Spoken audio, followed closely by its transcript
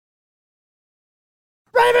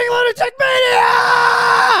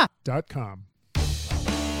ravinglunaticmania.com.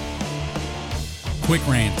 Quick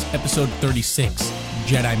Rants, episode 36,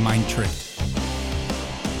 Jedi Mind Tricked.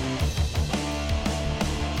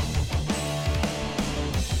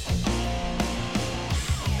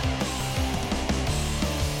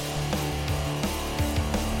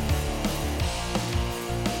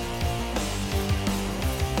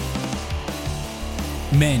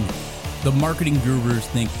 Men, the marketing gurus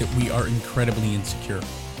think that we are incredibly insecure.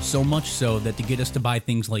 So much so that to get us to buy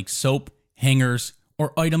things like soap, hangers,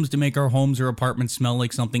 or items to make our homes or apartments smell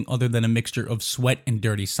like something other than a mixture of sweat and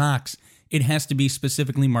dirty socks, it has to be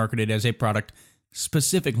specifically marketed as a product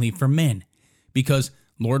specifically for men. Because,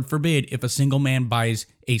 Lord forbid, if a single man buys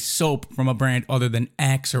a soap from a brand other than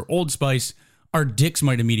Axe or Old Spice, our dicks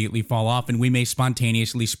might immediately fall off and we may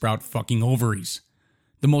spontaneously sprout fucking ovaries.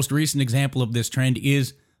 The most recent example of this trend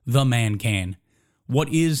is the man can. What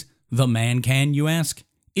is the man can, you ask?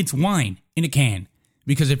 It's wine in a can.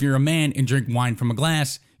 Because if you're a man and drink wine from a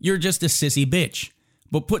glass, you're just a sissy bitch.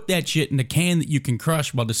 But put that shit in a can that you can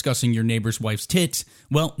crush while discussing your neighbor's wife's tits,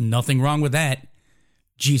 well, nothing wrong with that.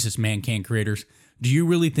 Jesus, man can creators, do you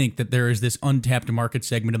really think that there is this untapped market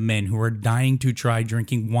segment of men who are dying to try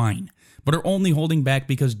drinking wine, but are only holding back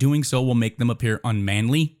because doing so will make them appear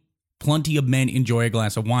unmanly? Plenty of men enjoy a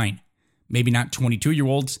glass of wine. Maybe not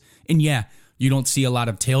 22-year-olds, and yeah, you don't see a lot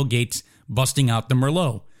of tailgates busting out the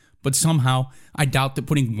Merlot. But somehow, I doubt that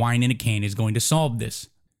putting wine in a can is going to solve this.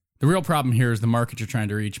 The real problem here is the market you're trying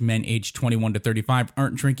to reach. Men aged 21 to 35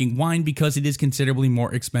 aren't drinking wine because it is considerably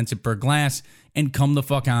more expensive per glass, and come the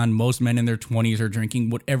fuck on, most men in their 20s are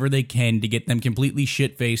drinking whatever they can to get them completely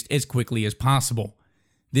shit-faced as quickly as possible.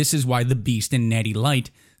 This is why the Beast and Natty Light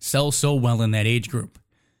sell so well in that age group.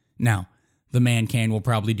 Now, the man can will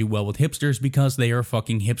probably do well with hipsters because they are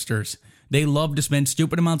fucking hipsters. They love to spend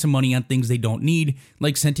stupid amounts of money on things they don't need,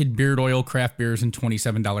 like scented beard oil, craft beers, and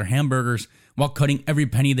 $27 hamburgers, while cutting every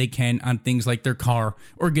penny they can on things like their car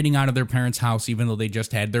or getting out of their parents' house even though they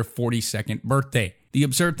just had their 42nd birthday. The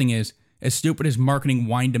absurd thing is, as stupid as marketing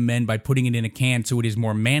wine to men by putting it in a can so it is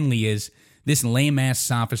more manly is, this lame-ass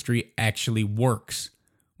sophistry actually works.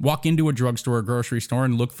 Walk into a drugstore or grocery store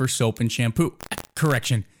and look for soap and shampoo.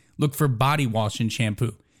 Correction. Look for body wash and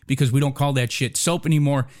shampoo, because we don't call that shit soap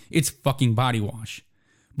anymore, it's fucking body wash.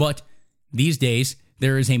 But these days,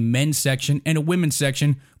 there is a men's section and a women's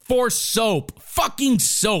section for soap. Fucking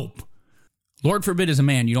soap! Lord forbid as a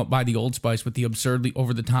man you don't buy the Old Spice with the absurdly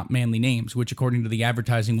over-the-top manly names, which according to the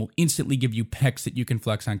advertising will instantly give you pecs that you can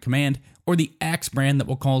flex on command, or the Axe brand that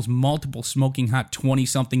will cause multiple smoking hot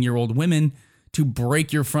 20-something-year-old women to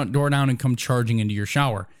break your front door down and come charging into your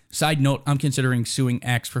shower. Side note, I'm considering suing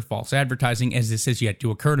Axe for false advertising, as this has yet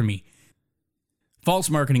to occur to me. False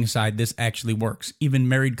marketing aside, this actually works. Even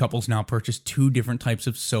married couples now purchase 2 different types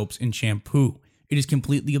of soaps and shampoo. It is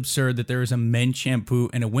completely absurd that there is a men's shampoo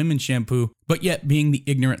and a women's shampoo, but yet, being the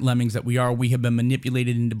ignorant lemmings that we are, we have been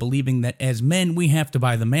manipulated into believing that as men, we have to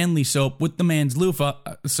buy the manly soap with the man's loofah,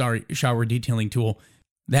 shower detailing tool.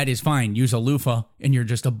 That is fine, use a loofah, and you're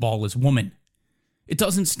just a ballless woman. It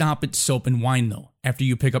doesn't stop at soap and wine, though. After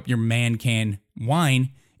you pick up your man can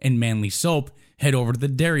wine and manly soap, head over to the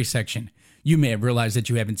dairy section. You may have realized that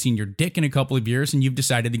you haven't seen your dick in a couple of years and you've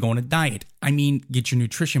decided to go on a diet. I mean, get your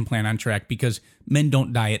nutrition plan on track because men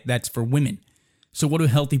don't diet, that's for women. So what do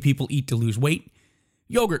healthy people eat to lose weight?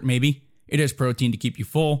 Yogurt, maybe. It has protein to keep you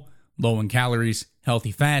full, low in calories,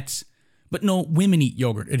 healthy fats. But no, women eat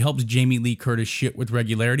yogurt. It helps Jamie Lee Curtis shit with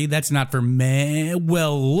regularity. That's not for men.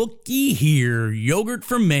 Well, looky here. Yogurt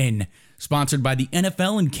for men. Sponsored by the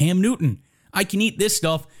NFL and Cam Newton. I can eat this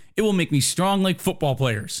stuff. It will make me strong like football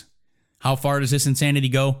players. How far does this insanity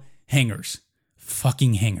go? Hangers.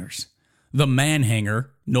 Fucking hangers. The man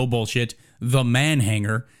hanger, no bullshit, the man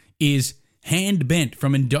hanger is hand bent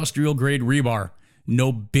from industrial grade rebar.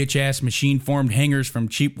 No bitch ass machine formed hangers from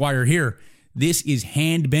cheap wire here. This is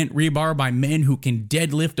hand-bent rebar by men who can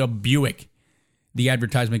deadlift a Buick. The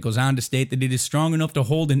advertisement goes on to state that it is strong enough to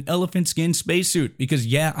hold an elephant skin spacesuit, because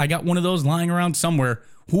yeah, I got one of those lying around somewhere.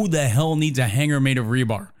 Who the hell needs a hanger made of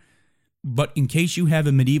rebar? But in case you have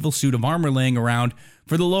a medieval suit of armor laying around,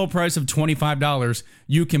 for the low price of $25,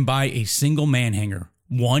 you can buy a single man hanger.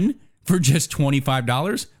 One? For just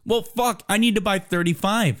 $25? Well, fuck, I need to buy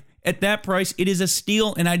 35. At that price, it is a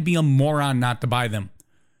steal, and I'd be a moron not to buy them.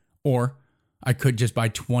 Or I could just buy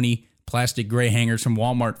 20 plastic gray hangers from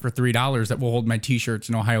Walmart for $3 that will hold my t-shirts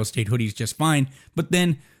and Ohio State hoodies just fine. But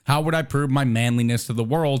then, how would I prove my manliness to the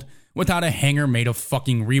world without a hanger made of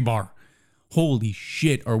fucking rebar? Holy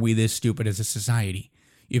shit, are we this stupid as a society?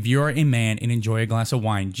 If you're a man and enjoy a glass of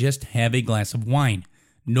wine, just have a glass of wine.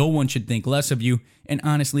 No one should think less of you, and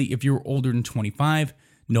honestly, if you're older than 25,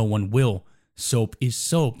 no one will. Soap is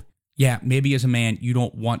soap. Yeah, maybe as a man, you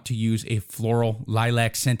don't want to use a floral,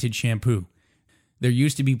 lilac-scented shampoo. There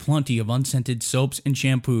used to be plenty of unscented soaps and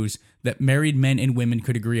shampoos that married men and women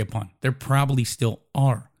could agree upon. There probably still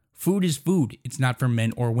are. Food is food. It's not for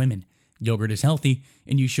men or women. Yogurt is healthy,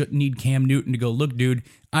 and you shouldn't need Cam Newton to go, look, dude,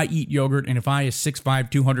 I eat yogurt, and if I, a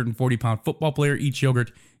 6'5", 240-pound football player, eats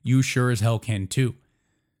yogurt, you sure as hell can too.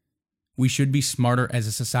 We should be smarter as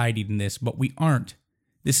a society than this, but we aren't.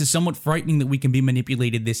 This is somewhat frightening that we can be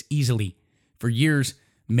manipulated this easily. For years,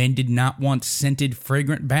 men did not want scented,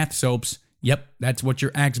 fragrant bath soaps. Yep, that's what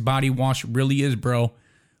your Axe body wash really is, bro.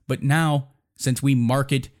 But now, since we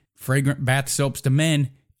market fragrant bath soaps to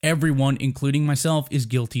men, everyone, including myself, is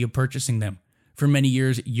guilty of purchasing them. For many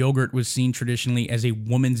years, yogurt was seen traditionally as a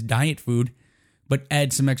woman's diet food, but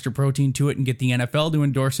add some extra protein to it and get the NFL to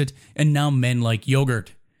endorse it, and now men like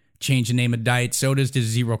yogurt. Change the name of diet sodas to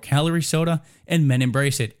zero-calorie soda, and men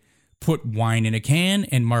embrace it. Put wine in a can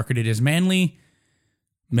and market it as manly,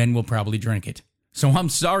 men will probably drink it. So I'm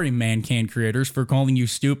sorry, man can creators, for calling you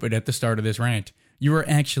stupid at the start of this rant. You are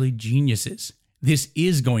actually geniuses. This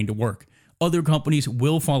is going to work. Other companies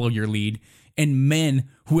will follow your lead, and men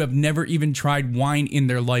who have never even tried wine in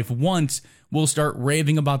their life once will start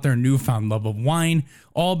raving about their newfound love of wine,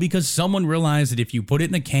 all because someone realized that if you put it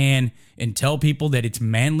in a can and tell people that it's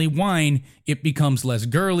manly wine, it becomes less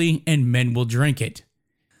girly and men will drink it.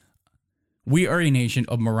 We are a nation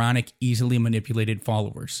of moronic, easily manipulated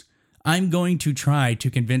followers. I'm going to try to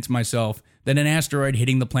convince myself that an asteroid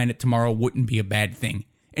hitting the planet tomorrow wouldn't be a bad thing,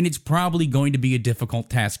 and it's probably going to be a difficult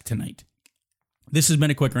task tonight. This has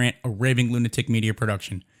been a quick rant, a Raving Lunatic Media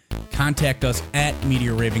production. Contact us at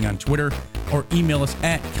Media Raving on Twitter, or email us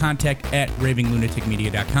at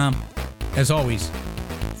contact@ravinglunaticmedia.com. As always,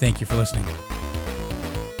 thank you for listening.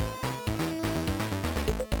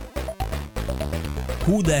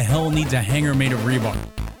 Who the hell needs a hanger made of rebar?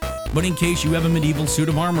 But in case you have a medieval suit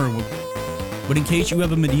of armor, but in case you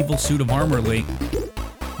have a medieval suit of armor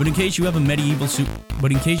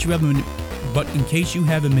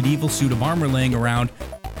laying around,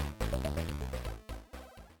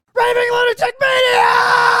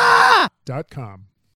 ravinglunaticmedia.com